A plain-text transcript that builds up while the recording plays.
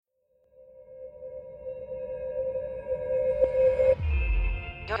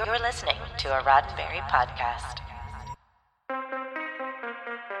You're listening to a Roddenberry podcast.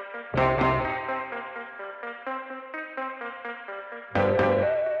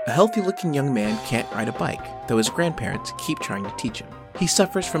 A healthy-looking young man can't ride a bike, though his grandparents keep trying to teach him. He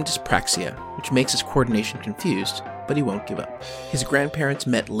suffers from dyspraxia, which makes his coordination confused, but he won't give up. His grandparents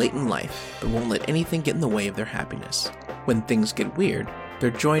met late in life, but won't let anything get in the way of their happiness. When things get weird,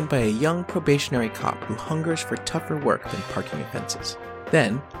 they're joined by a young probationary cop who hungers for tougher work than parking offenses.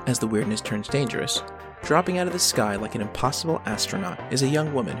 Then, as the weirdness turns dangerous, dropping out of the sky like an impossible astronaut is a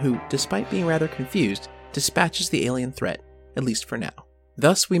young woman who, despite being rather confused, dispatches the alien threat, at least for now.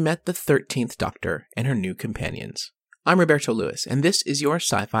 Thus we met the 13th Doctor and her new companions. I'm Roberto Lewis, and this is your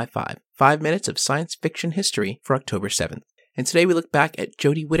Sci-Fi 5 minutes of science fiction history for October 7th. And today we look back at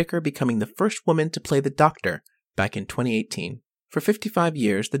Jodie Whittaker becoming the first woman to play the Doctor back in 2018. For 55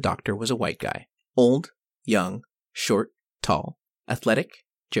 years, the Doctor was a white guy. Old, young, short, tall, athletic,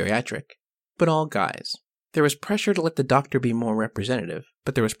 geriatric, but all guys. There was pressure to let the Doctor be more representative,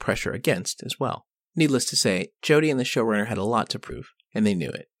 but there was pressure against as well. Needless to say, Jodie and the showrunner had a lot to prove, and they knew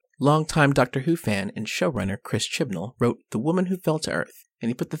it. Longtime Doctor Who fan and showrunner Chris Chibnall wrote The Woman Who Fell to Earth, and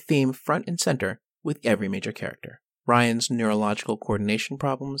he put the theme front and center with every major character. Ryan's neurological coordination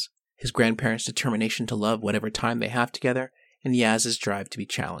problems, his grandparents' determination to love whatever time they have together, and Yaz's drive to be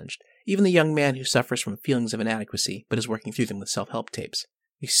challenged. Even the young man who suffers from feelings of inadequacy but is working through them with self-help tapes.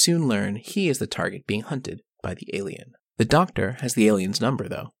 We soon learn he is the target being hunted by the alien. The Doctor has the alien's number,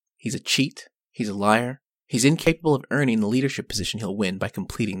 though. He's a cheat, he's a liar, he's incapable of earning the leadership position he'll win by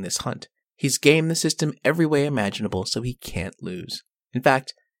completing this hunt. He's gamed the system every way imaginable so he can't lose. In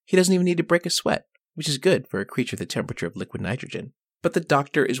fact, he doesn't even need to break a sweat, which is good for a creature the temperature of liquid nitrogen. But the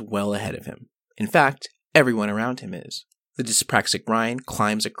Doctor is well ahead of him. In fact, everyone around him is. The dyspraxic Ryan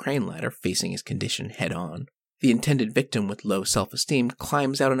climbs a crane ladder facing his condition head-on. The intended victim with low self-esteem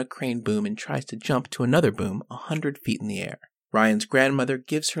climbs out on a crane boom and tries to jump to another boom 100 feet in the air. Ryan's grandmother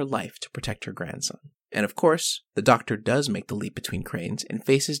gives her life to protect her grandson. And of course, the Doctor does make the leap between cranes and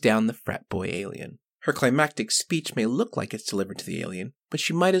faces down the frat boy alien. Her climactic speech may look like it's delivered to the alien, but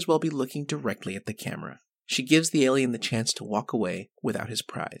she might as well be looking directly at the camera. She gives the alien the chance to walk away without his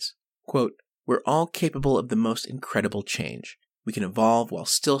prize. Quote, "We're all capable of the most incredible change. We can evolve while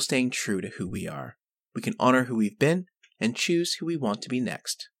still staying true to who we are. We can honor who we've been and choose who we want to be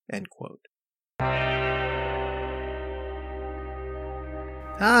next." End quote.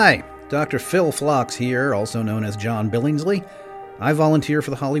 Hi, Dr. Phil Phlox here, also known as John Billingsley. I volunteer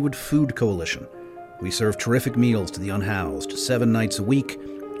for the Hollywood Food Coalition. We serve terrific meals to the unhoused 7 nights a week.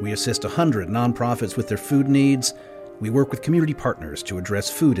 We assist 100 nonprofits with their food needs. We work with community partners to address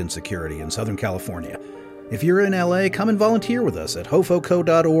food insecurity in Southern California. If you're in LA, come and volunteer with us at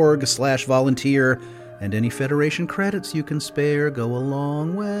hofoco.org/volunteer, and any Federation credits you can spare go a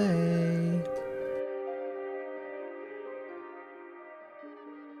long way.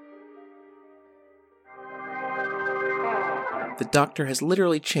 The Doctor has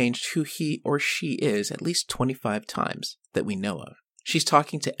literally changed who he or she is at least 25 times that we know of. She's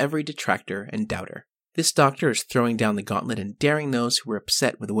talking to every detractor and doubter. This Doctor is throwing down the gauntlet and daring those who were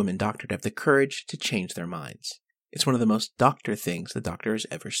upset with the woman Doctor to have the courage to change their minds. It's one of the most Doctor things the Doctor has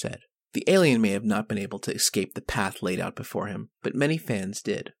ever said. The alien may have not been able to escape the path laid out before him, but many fans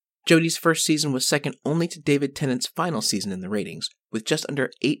did. Jodie's first season was second only to David Tennant's final season in the ratings, with just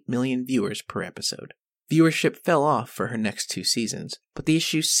under 8 million viewers per episode. Viewership fell off for her next 2 seasons, but the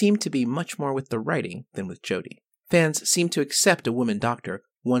issue seemed to be much more with the writing than with Jodie. Fans seemed to accept a woman Doctor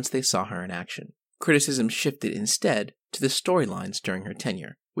once they saw her in action. Criticism shifted instead to the storylines during her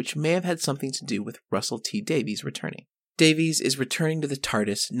tenure, which may have had something to do with Russell T. Davies returning. Davies is returning to the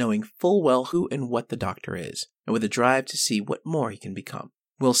TARDIS knowing full well who and what the Doctor is, and with a drive to see what more he can become.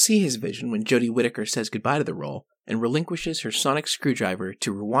 We'll see his vision when Jodie Whittaker says goodbye to the role and relinquishes her sonic screwdriver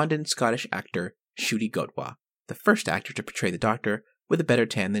to Rwandan Scottish actor Ncuti Godwa, the first actor to portray the Doctor with a better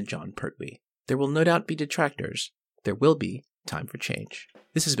tan than John Pertwee. There will no doubt be detractors. There will be time for change.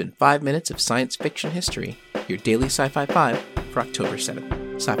 This has been 5 minutes of science fiction history, your daily Sci-Fi 5 for October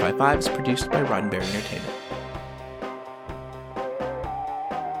 7th. Sci-Fi 5 is produced by Roddenberry Entertainment.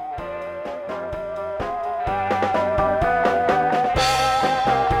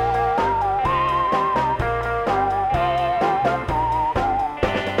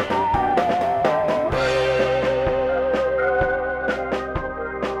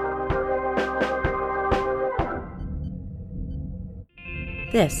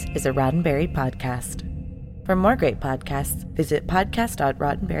 This is a Roddenberry podcast. For more great podcasts, visit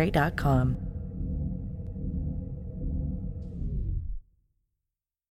podcast.roddenberry.com.